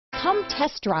Come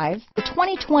test drive the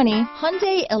 2020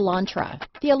 Hyundai Elantra.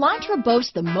 The Elantra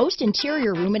boasts the most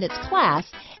interior room in its class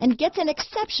and gets an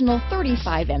exceptional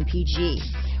 35 MPG.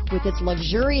 With its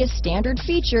luxurious standard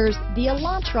features, the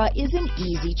Elantra is an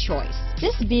easy choice.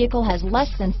 This vehicle has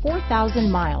less than 4,000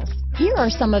 miles. Here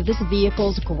are some of this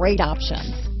vehicle's great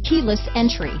options: keyless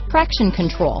entry, traction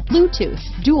control, Bluetooth,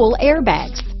 dual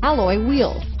airbags, alloy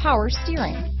wheels, power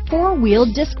steering, four-wheel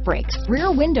disc brakes,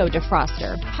 rear window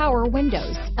defroster, power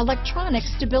windows, electronic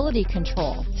stability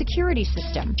control, security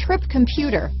system, trip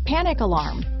computer, panic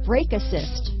alarm, brake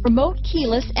assist, remote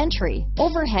keyless entry,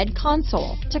 overhead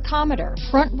console, tachometer,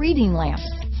 front reading lamps,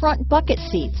 front bucket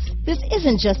seats. This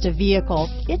isn't just a vehicle,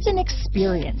 it's an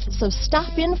experience, so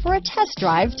stop in for a test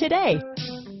drive today.